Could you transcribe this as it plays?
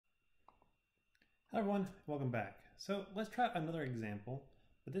Hi everyone, welcome back. So let's try another example,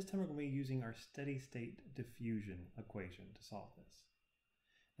 but this time we're going to be using our steady state diffusion equation to solve this.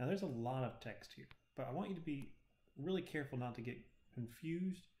 Now there's a lot of text here, but I want you to be really careful not to get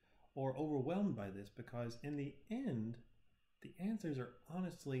confused or overwhelmed by this because in the end, the answers are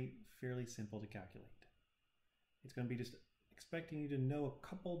honestly fairly simple to calculate. It's going to be just expecting you to know a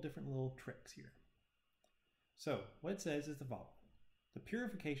couple different little tricks here. So what it says is the following. The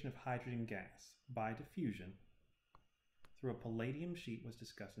purification of hydrogen gas by diffusion through a palladium sheet was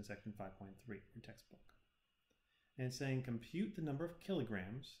discussed in section 5.3 in your textbook. And it's saying compute the number of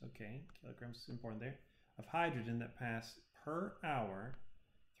kilograms, okay, kilograms is important there, of hydrogen that pass per hour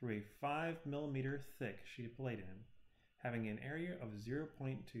through a 5 millimeter thick sheet of palladium having an area of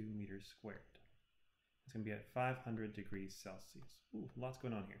 0.2 meters squared. It's going to be at 500 degrees Celsius. Ooh, lots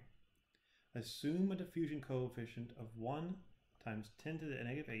going on here. Assume a diffusion coefficient of 1 times 10 to the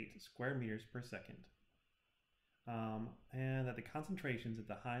negative 8 square meters per second. And that the concentrations at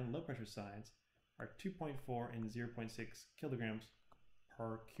the high and low pressure sides are 2.4 and 0.6 kilograms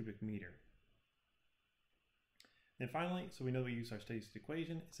per cubic meter. And finally, so we know we use our steady state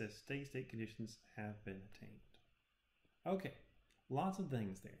equation, it says steady state conditions have been attained. Okay, lots of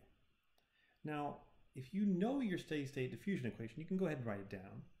things there. Now, if you know your steady state diffusion equation, you can go ahead and write it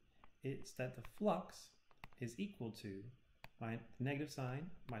down. It's that the flux is equal to my negative sign,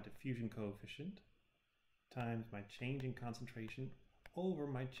 my diffusion coefficient, times my change in concentration over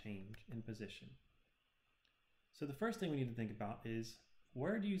my change in position. So the first thing we need to think about is,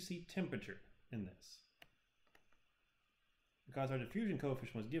 where do you see temperature in this? Because our diffusion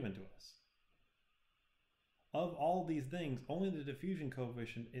coefficient was given to us. Of all these things, only the diffusion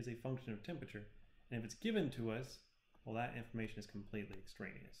coefficient is a function of temperature, and if it's given to us, well, that information is completely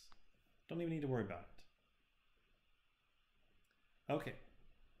extraneous. Don't even need to worry about it. Okay,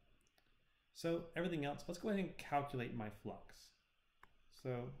 so everything else, let's go ahead and calculate my flux.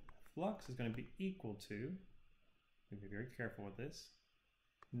 So flux is going to be equal to, be very careful with this,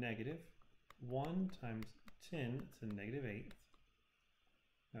 negative 1 times 10 to the negative 8th.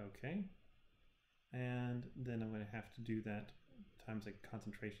 Okay, and then I'm going to have to do that times a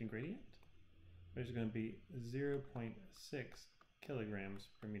concentration gradient, which is going to be 0.6 kilograms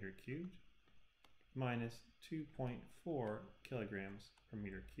per meter cubed, minus 2.4 kilograms per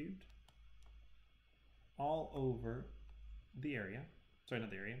meter cubed, all over the area, sorry, not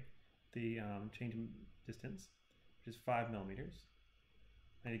the area, the change in distance, which is 5 millimeters.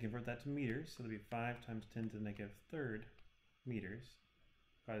 And you convert that to meters, so that'll be 5 times 10 to the negative third meters,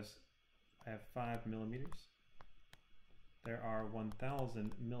 because I have 5 millimeters. There are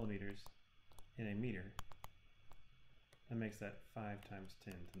 1,000 millimeters in a meter. That makes that 5 times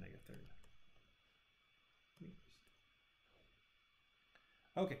 10 to the negative third meters.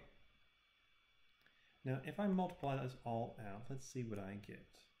 Okay. Now, if I multiply this all out, let's see what I get.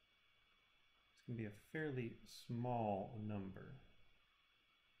 It's going to be a fairly small number.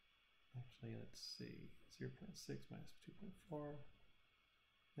 Actually, let's see. 0.6 minus 2.4.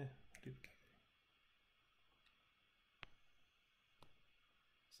 I'll do the calculator.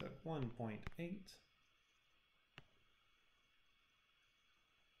 So 1.8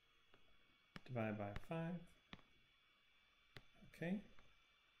 divided by 5. Okay.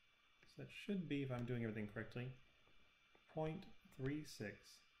 So that should be, if I'm doing everything correctly, 0.36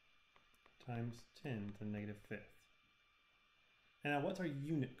 times 10 to the negative 5th. And now what's our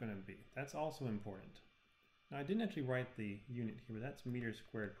unit going to be? That's also important. Now I didn't actually write the unit here, but that's meters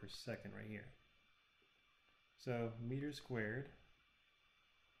squared per second right here. So meters squared,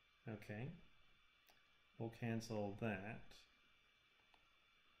 okay, we'll cancel that.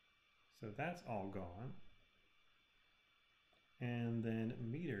 So that's all gone. And then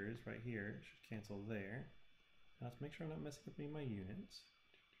meters right here should cancel there. Now let's make sure I'm not messing up any of my units.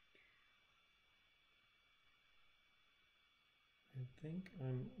 I think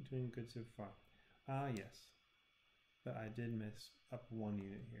I'm doing good so far. Ah, yes. But I did mess up one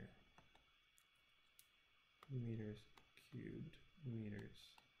unit here. Meters cubed, meters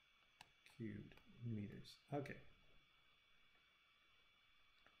cubed, meters. Okay.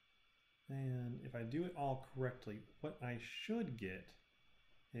 And if I do it all correctly, what I should get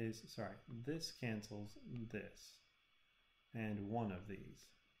is, sorry, this cancels this and one of these.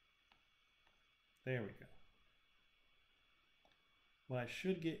 There we go. What I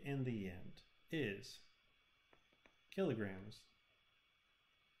should get in the end is kilograms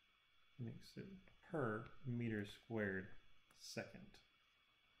makes it per meter squared second.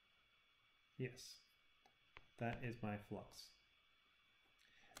 Yes, that is my flux.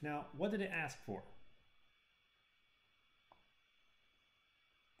 Now, what did it ask for?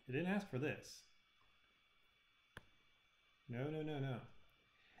 It didn't ask for this. No, no, no, no.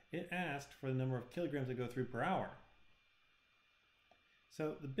 It asked for the number of kilograms that go through per hour.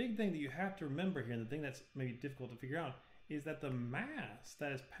 So the big thing that you have to remember here, and the thing that's maybe difficult to figure out, is that the mass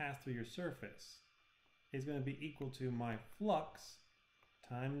that is passed through your surface is going to be equal to my flux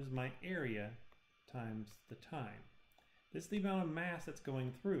times my area times the time. This is the amount of mass that's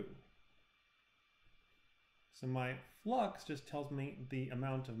going through. So my flux just tells me the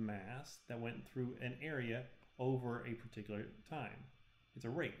amount of mass that went through an area over a particular time. It's a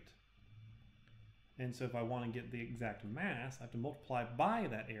rate. And so if I want to get the exact mass, I have to multiply by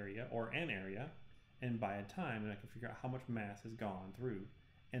that area, or an area, and by a time, and I can figure out how much mass has gone through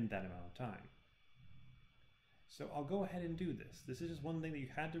in that amount of time. So I'll go ahead and do this. This is just one thing that you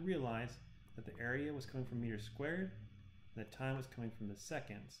had to realize, that the area was coming from meters squared, and the time was coming from the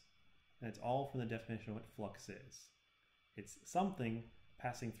seconds, and it's all from the definition of what flux is. It's something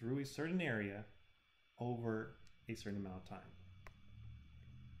passing through a certain area over a certain amount of time.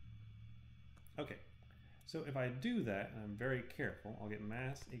 Okay, so if I do that, and I'm very careful, I'll get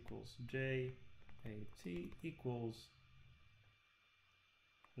mass equals J AT equals,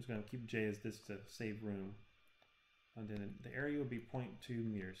 I'm just going to keep J as this to save room. And then the area will be 0.2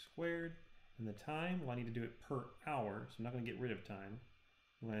 meters squared. And the time, well, I need to do it per hour, so I'm not going to get rid of time.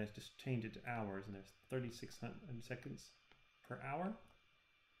 I'm going to just change it to hours, and there's 3,600 seconds per hour.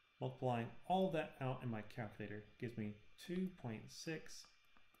 Multiplying all that out in my calculator gives me 2.6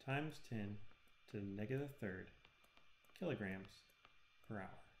 times 10 to the negative third kilograms per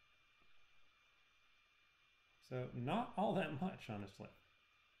hour. So not all that much, honestly.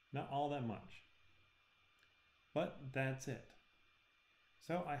 Not all that much. But that's it.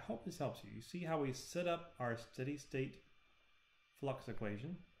 So I hope this helps you. You see how we set up our steady state flux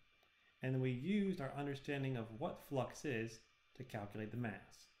equation, and then we used our understanding of what flux is to calculate the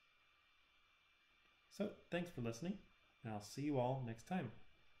mass. So thanks for listening, and I'll see you all next time.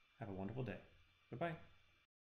 Have a wonderful day.